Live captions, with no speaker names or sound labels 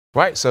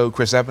Right, so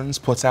Chris Evans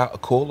put out a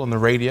call on the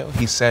radio.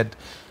 He said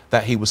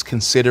that he was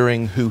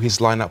considering who his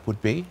lineup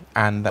would be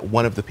and that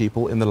one of the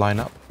people in the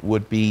lineup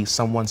would be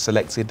someone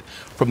selected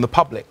from the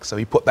public. So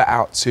he put that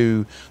out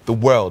to the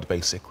world,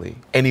 basically.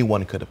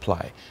 Anyone could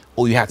apply.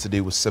 All you had to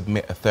do was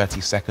submit a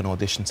 30-second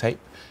audition tape,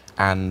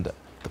 and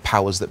the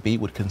powers that be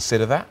would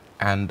consider that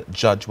and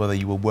judge whether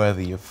you were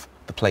worthy of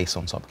the place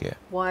on Top Gear.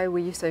 Why were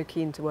you so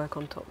keen to work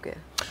on Top Gear?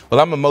 Well,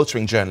 I'm a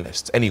motoring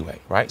journalist anyway,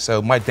 right?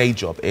 So my day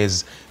job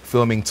is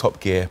filming Top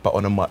Gear, but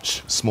on a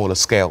much smaller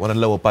scale, on a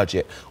lower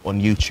budget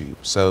on YouTube.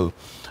 So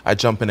I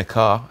jump in a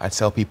car, I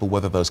tell people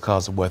whether those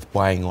cars are worth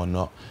buying or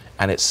not,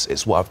 and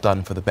it's what I've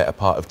done for the better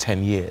part of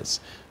 10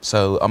 years.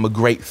 So I'm a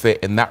great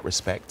fit in that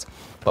respect,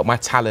 but my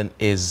talent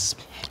is,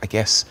 I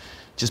guess,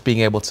 just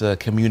being able to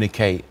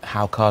communicate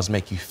how cars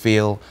make you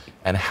feel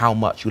and how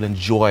much you'll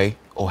enjoy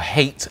or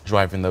hate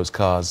driving those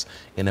cars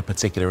in a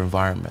particular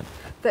environment.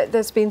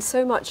 There's been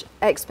so much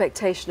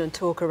expectation and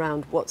talk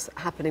around what's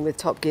happening with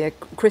Top Gear.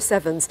 Chris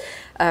Evans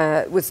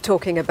was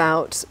talking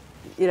about,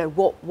 you know,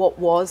 what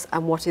was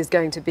and what is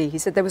going to be. He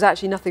said there was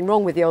actually nothing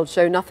wrong with the old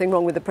show, nothing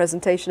wrong with the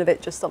presentation of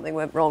it, just something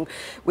went wrong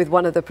with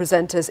one of the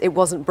presenters. It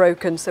wasn't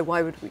broken, so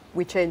why would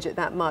we change it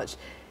that much?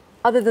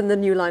 Other than the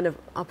new line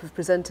up of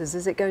presenters,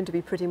 is it going to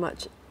be pretty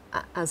much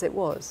as it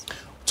was?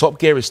 Top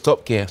Gear is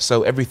Top Gear,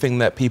 so everything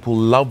that people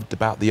loved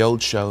about the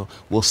old show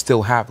we'll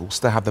still have. We'll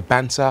still have the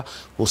banter,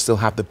 we'll still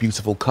have the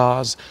beautiful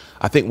cars.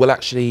 I think we'll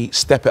actually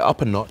step it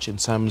up a notch in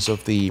terms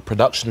of the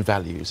production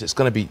values. It's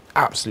going to be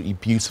absolutely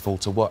beautiful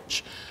to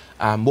watch.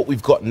 What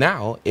we've got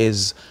now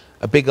is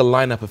a bigger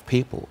lineup of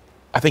people.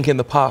 I think in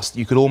the past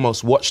you could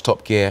almost watch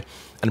Top Gear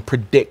and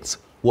predict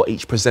what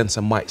each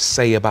presenter might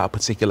say about a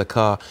particular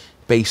car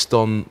based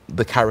on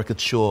the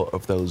caricature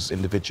of those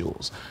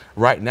individuals.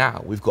 Right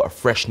now, we've got a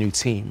fresh new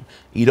team.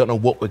 You don't know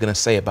what we're going to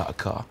say about a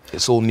car.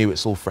 It's all new,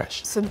 it's all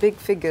fresh. Some big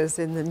figures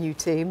in the new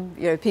team,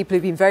 you know, people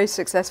who've been very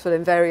successful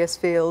in various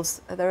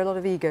fields. Are there a lot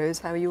of egos?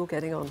 How are you all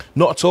getting on?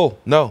 Not at all,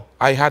 no.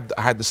 I had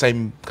the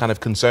same kind of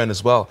concern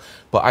as well,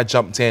 but I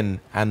jumped in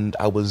and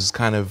I was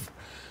kind of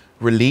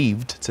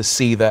relieved to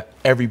see that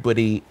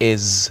everybody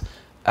is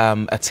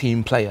a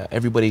team player.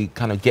 Everybody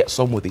kind of gets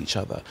on with each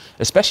other,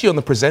 especially on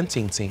the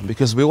presenting team,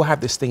 because we all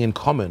have this thing in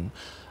common,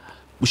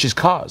 which is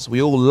cars.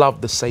 We all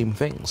love the same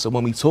thing. So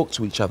when we talk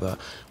to each other,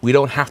 we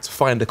don't have to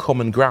find a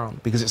common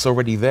ground because it's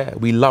already there.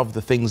 We love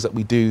the things that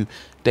we do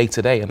day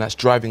to day, and that's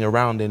driving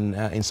around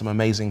in some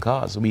amazing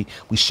cars. And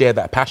we share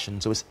that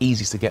passion, so it's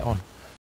easy to get on.